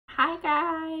Hi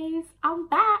guys, I'm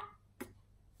back.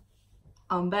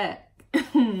 I'm back.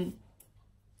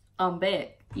 I'm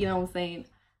back. You know what I'm saying?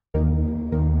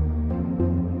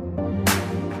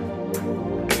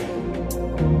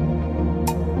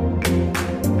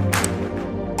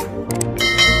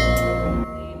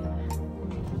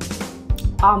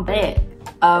 I'm back.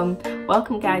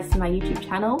 Welcome guys to my YouTube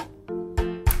channel.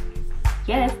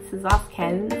 Yes, this is us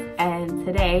Kens, and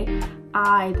today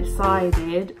I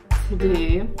decided to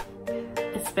do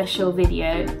a special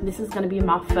video. This is gonna be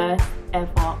my first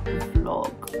ever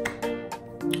vlog.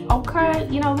 Okay,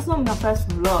 you know, it's not my first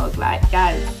vlog. Like,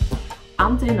 guys,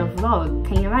 I'm doing a vlog.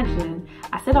 Can you imagine?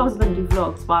 I said I was gonna do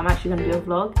vlogs, but I'm actually gonna do a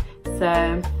vlog.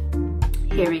 So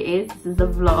here it is. This is a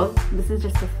vlog. This is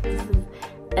just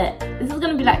this is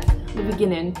gonna be like the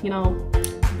beginning, you know,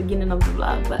 the beginning of the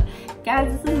vlog. But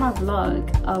guys, this is my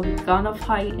vlog. I'm gonna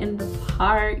fight in the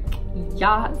park.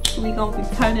 Yes, we gonna be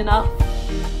turning up.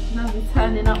 We're gonna be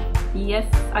turning up. Yes,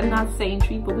 I'm not saying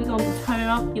treat, but we're gonna be turning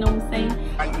up. You know what I'm saying?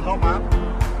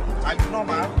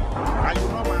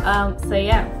 So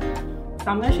yeah, so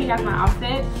I'm gonna show you guys my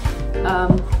outfit.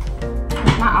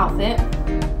 My outfit.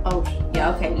 Oh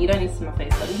yeah, okay. You don't need to see my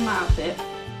face, but this is my outfit.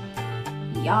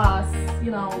 Yes,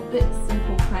 you know, a bit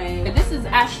simple plain. This is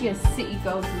actually a city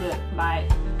girl's look. Like,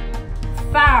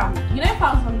 fam, you know, if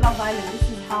I was on Love Island, this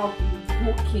is how I'd be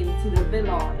walking to the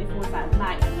villa if it was at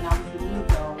night and I was the new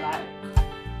girl.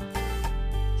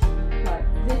 Like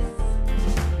this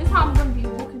is how I'm gonna be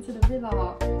walking to the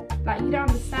villa. Like, you don't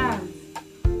understand.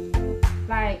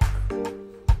 Like,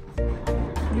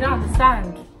 you don't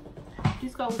understand.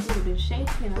 This girl was a little bit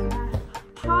shaking. I'm like,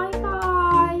 hi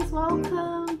guys,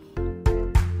 welcome.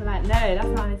 Like, no, that's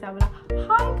not how they sound. Like,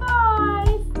 hi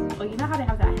guys. Or you know how they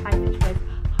have that high pitch voice.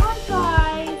 Hi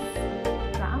guys.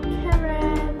 Like, I'm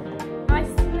Karen.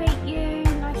 Nice to meet you.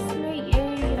 Nice to meet you.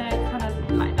 You know, kind of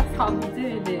like, that's how I'm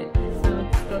doing it. So I'm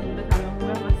just going to look at them,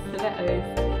 wear my stilettos.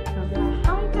 And I'll be like,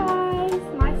 hi guys.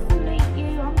 Nice to meet you.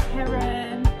 I'm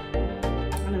Karen.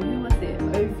 And then who was it?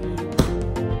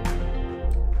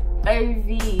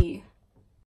 Ovi.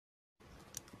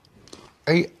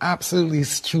 A absolutely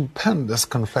stupendous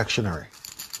confectionery.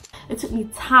 It took me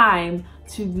time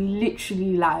to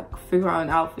literally like figure out an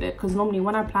outfit, because normally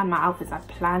when I plan my outfits, I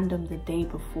planned them the day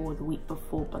before, the week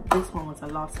before, but this one was a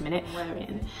last minute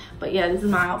wearing. But yeah, this is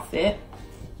my outfit.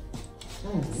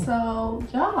 So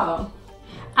yeah,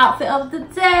 outfit of the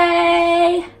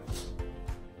day.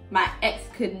 My ex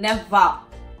could never.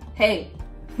 Hey,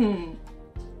 you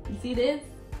see this?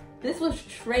 This was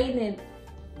training.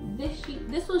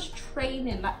 This was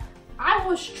training. Like, I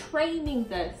was training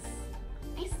this.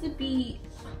 I used to be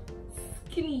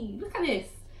skinny. Look at this.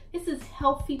 This is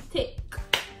healthy thick.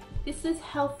 This is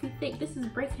healthy thick. This is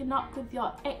breaking up with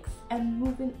your ex and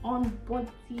moving on body,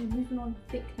 moving on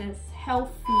thickness,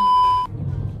 healthy.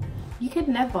 You could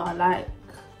never, like,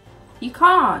 you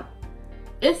can't.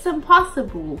 It's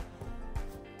impossible.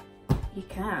 You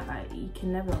can't, like, you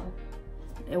can never.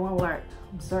 It won't work.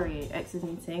 I'm sorry, ex is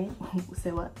meeting.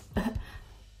 Say what?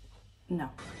 No.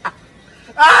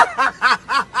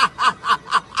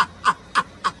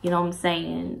 You know what I'm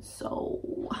saying? So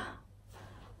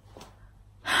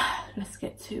let's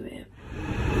get to it.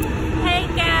 Hey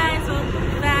guys,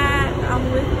 welcome back.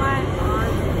 I'm with my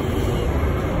auntie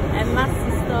and my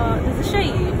sister. Does it show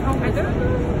you? Oh my god.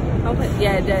 Oh,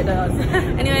 yeah, it does.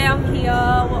 Anyway, I'm here.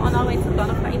 We're on our way to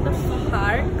Bonyfied in the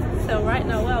park. So right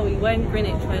now, well, we were in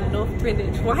Greenwich. We're in North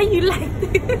Greenwich. Why are you like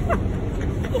this?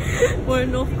 We're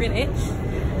in North Greenwich.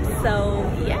 So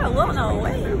yeah, we're on our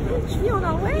way. We on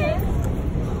our way.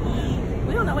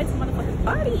 We on our way to motherfucking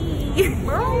party.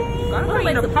 Bro, we're on our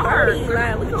way to the park.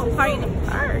 Like, we're gonna party in the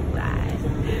park. Like,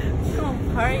 we're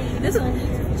gonna party. This is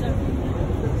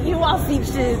you are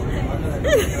featured.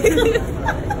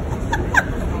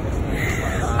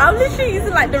 I'm literally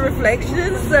using like the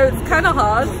reflections, so it's kind of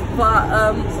hard.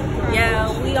 But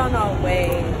yeah, we on our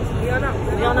way. We on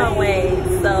our way.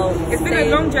 So it's been a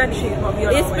long journey.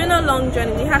 It's been a long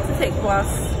journey. We had to take bus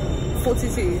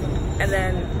 42 and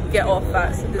then get off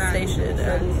at the station,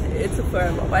 and it took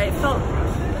forever. But it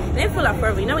didn't feel like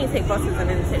forever. You know when you take buses and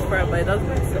then it takes forever, it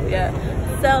doesn't. So yeah.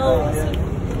 So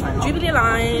Jubilee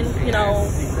line. You know,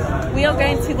 we are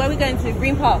going to, where are we going to?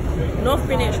 Green Park. North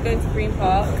Greenwich, going to Green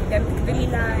Park. Then Piccadilly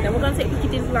line. Then we're going to take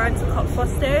Piccadilly line to Cock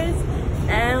Foster's.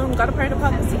 And we're gonna pray in the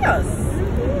park to see us.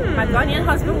 My Ghanaian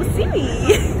husband will see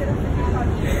me.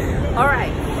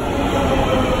 Alright.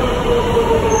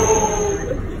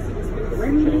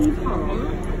 Where did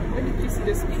you see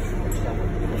this?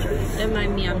 Don't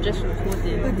mind me, I'm just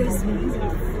recording. But there's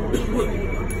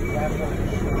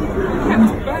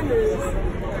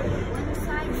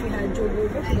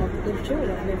So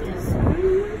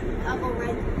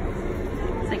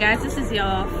guys, this is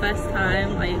your first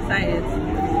time. Are you excited?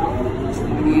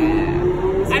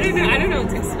 Yeah. I don't know what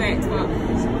to expect, but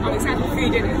I'm excited for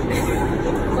food,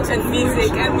 innit? And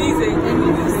music and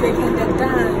the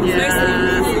dance.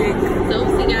 Yeah. So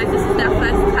obviously guys, this is their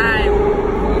first time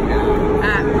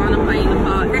at Bonyfied in the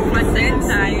park. This is my second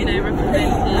time, you know, representing.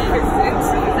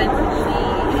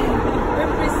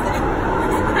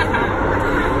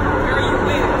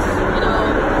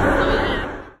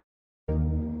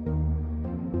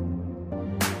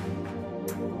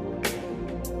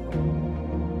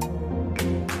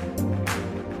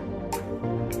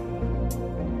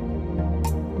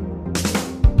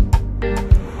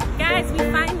 We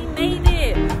finally made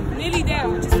it. Nearly there.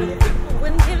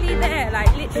 We're nearly there.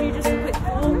 Like literally just a quick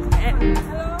walk and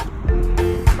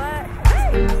but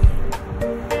hey,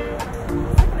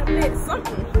 it's a bit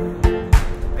something.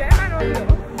 Bear man on you.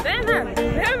 Bear man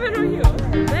on you.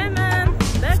 Bear man.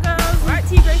 There goes. White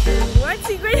tea grace. White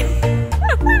tea grace.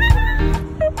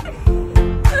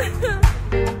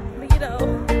 But you know,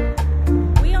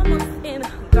 we almost in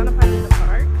Bonyfied in the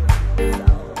park.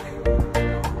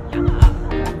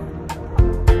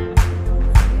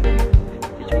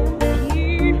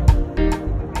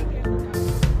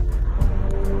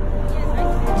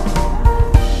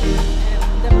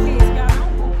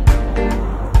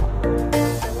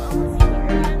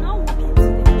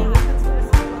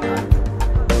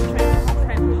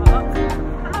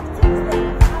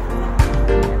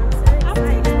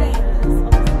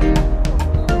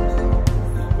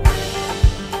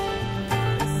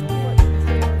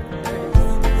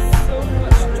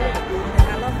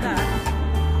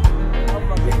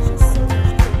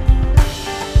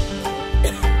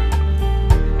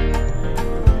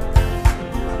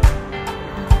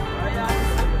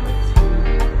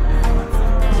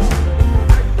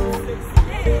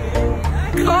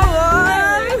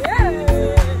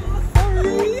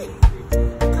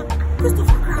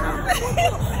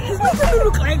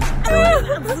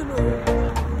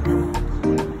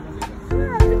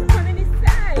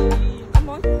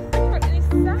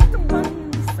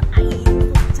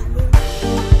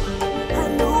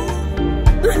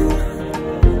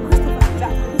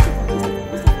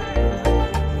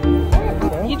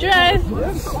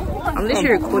 I'm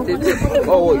literally recorded.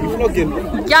 Oh, what, you vlogging?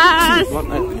 Yes!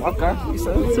 Okay.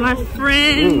 It's my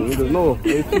friend. No.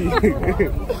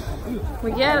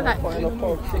 But yeah, like, Playing the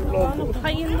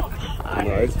park.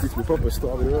 It's just we proper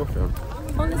started off, fam.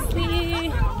 Honestly,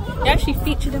 you actually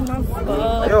featured in my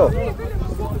vlog. Yo,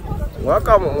 why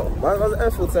come on? Why was the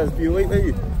effort size be? Where are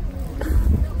you?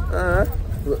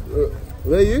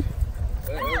 Where are you?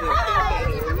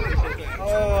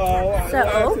 So,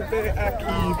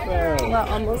 we're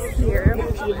almost here.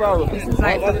 This is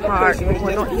like the park.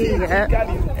 We're not here yet. We're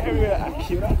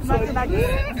not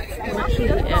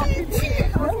here yet.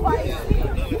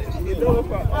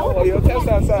 Oh, your test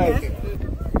outside.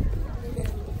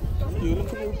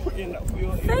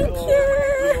 Thank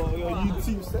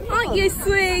you. Aren't you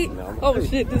sweet? Oh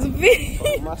shit, there's a bee.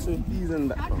 Massive bees in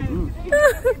that.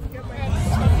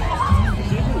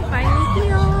 Finally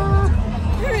here.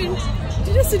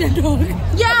 Did you see the dog?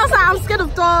 Yeah, I was like, I'm scared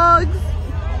of dogs.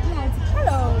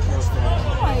 Hello.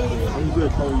 I'm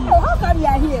good, how are you? Oh, how come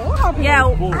you're here? What happened?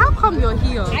 Yeah, how come you're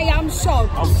here? I am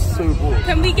shocked. I'm so bored.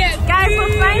 Can we get Guys, we're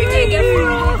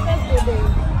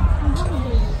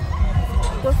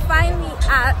finally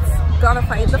at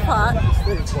Bonyfied in the park.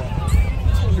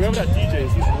 Remember that DJ?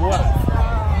 He's what?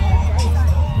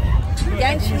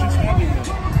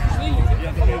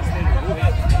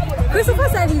 Christopher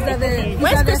said he's at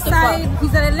the side.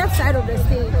 He's at the left side of the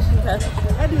stage. Okay.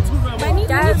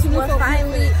 Guys, we're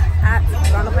finally at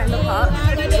Bonyfied in the park.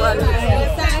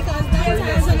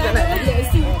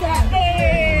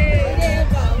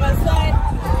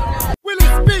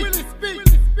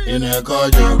 In a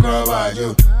cordial cry,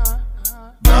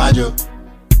 Bajo.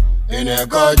 In a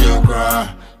cordial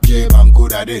cry, J.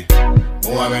 Bankuda de.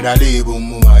 Mohamed Ali,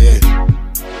 Bumuma,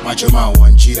 Macho Man,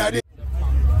 one cheetah de.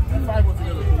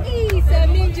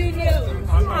 Junior.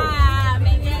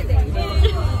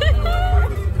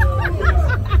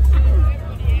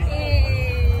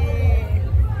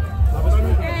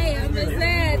 Hey, I'm just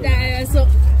sad that so.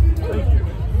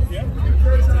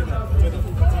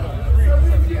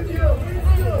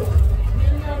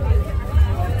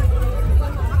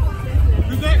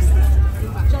 Who's next?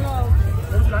 Jamal.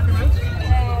 What would you like to mention?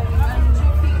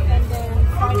 And then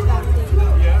five classes.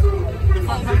 Yeah.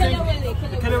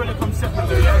 The Kelly when it comes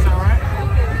separately, is that alright?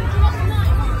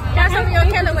 Guys, so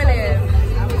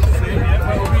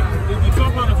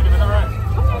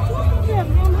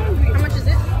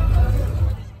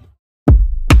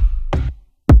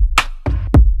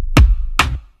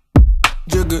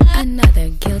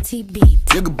Dirty beat.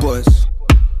 Jigga boys,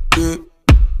 yeah.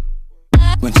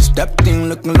 When she stepped in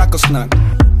looking like a snack,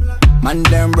 man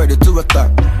damn ready to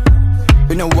attack.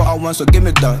 You know what I want, so give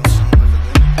me that.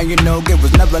 And you know it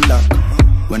was never luck.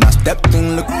 When I stepped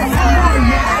in looking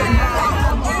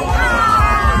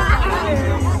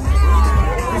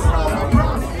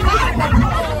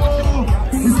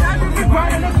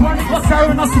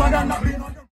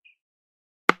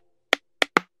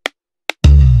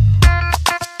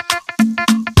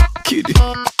Kidi.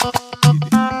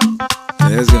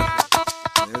 Yes,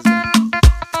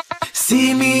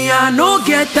 see me, I no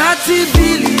get 30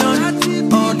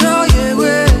 billion. Although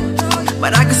yeah,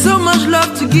 but I got so much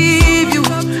love to give you.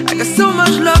 I got so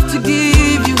much love to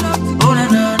give you. Oh na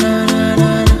na na na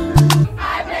na.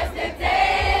 I bless the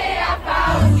day I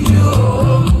found you.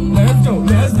 Let's go,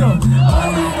 let's go.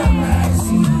 All I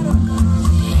mercy.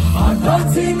 I don't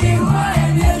see me why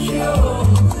and show.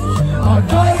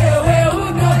 Although yeah,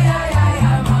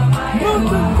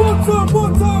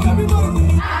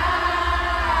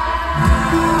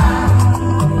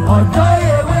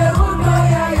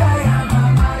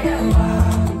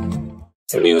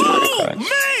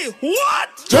 What?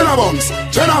 Genna bungs,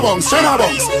 Genna bungs, Genna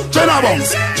bungs, Genna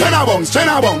bungs, Genna bungs,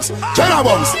 Genna bungs, Genna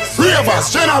bungs, ravers,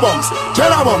 Genna bungs,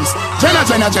 Genna bungs, Genna,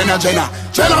 Genna, Genna, Genna,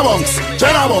 Genna bungs,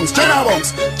 Genna bungs, Genna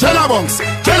bungs, Genna bungs,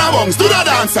 Genna bungs, do the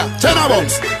dancer, Genna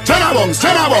bungs, Genna bungs,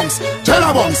 Genna bungs,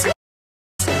 Genna bungs.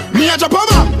 Me a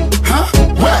Japama, huh?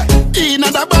 Where? In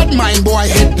a bad mind boy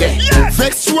head there.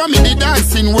 Vex you me the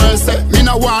dancing world say. Me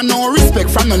no want no respect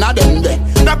from none of them there.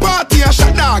 The party a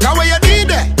shot dog, how you did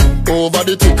there? Over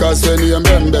the tickers when you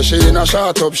remember. She in a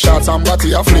shot up shots and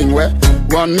body a fling where.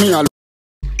 One me a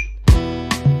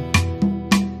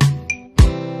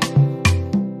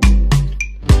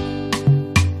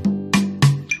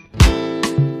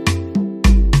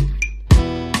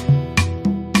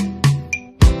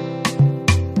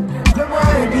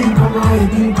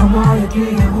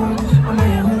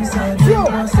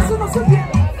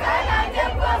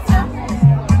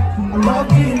I'm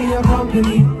lucky in your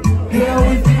company. Yeah,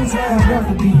 we things where I'd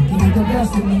rather be. Give you the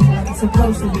best of me like it's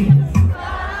supposed to be.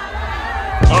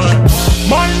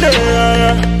 Monday,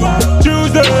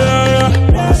 Tuesday,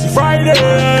 Friday,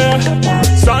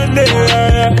 Sunday,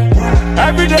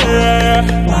 every day,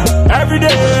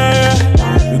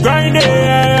 grinding,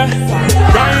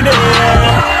 grinding.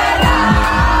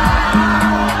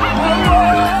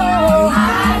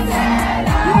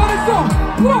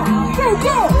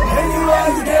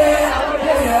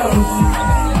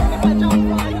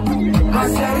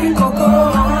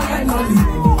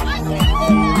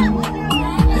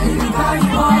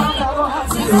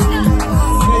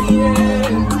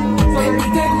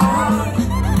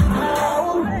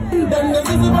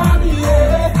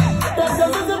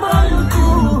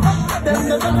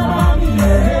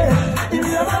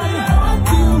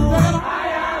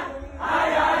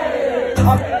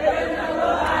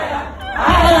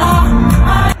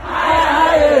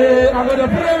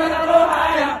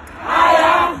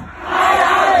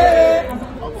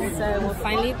 So we're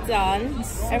finally done.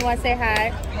 Everyone say hi.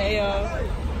 Hey yo.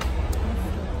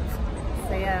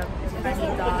 So yeah, we're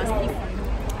finally done.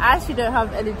 I actually don't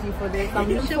have energy for this. I'm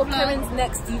looking for Karen's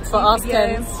next YouTube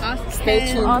video. Stay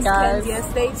tuned, guys. Yeah,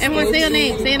 stay tuned. Everyone say your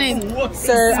name. Say your name.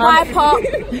 So swipe up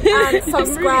and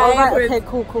subscribe. Right, okay,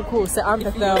 cool. So I'm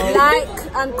Bethel.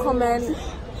 Like and comment.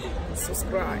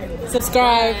 Subscribe.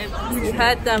 You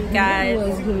heard them,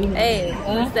 guys. Hey,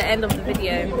 that's the end of the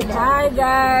video. Bye,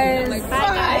 guys.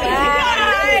 Bye.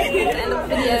 The end of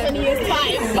the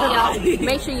video.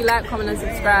 Make sure you like, comment, and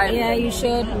subscribe. Yeah, you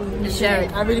should. And share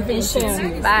it. I really think you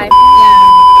should. Bye.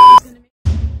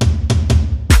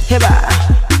 Hey, bye.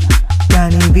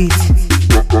 Danny Beat.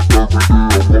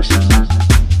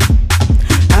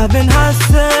 I've been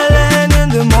hustling in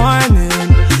the morning,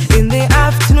 in the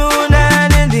afternoon,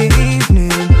 and in the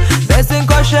evening. Blessing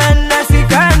caution, I see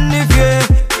can if you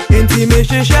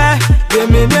intimation share. You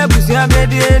may be able to have the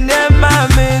name of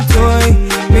me toy.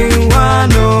 Me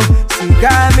wano, see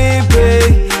can me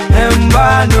pay, and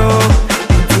bano.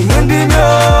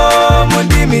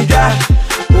 Mundi mi ja,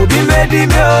 obi me di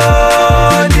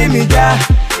mi ja.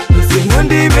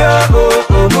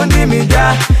 Mundi mi ja,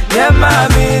 nema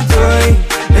mi toy.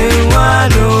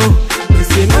 Wano,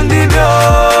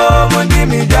 mundi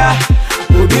mi ja,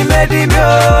 obi me di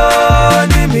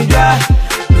mi ja.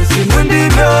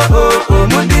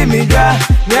 Mundi mi ja,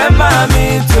 nema mi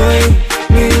toy.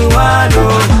 Mi wano.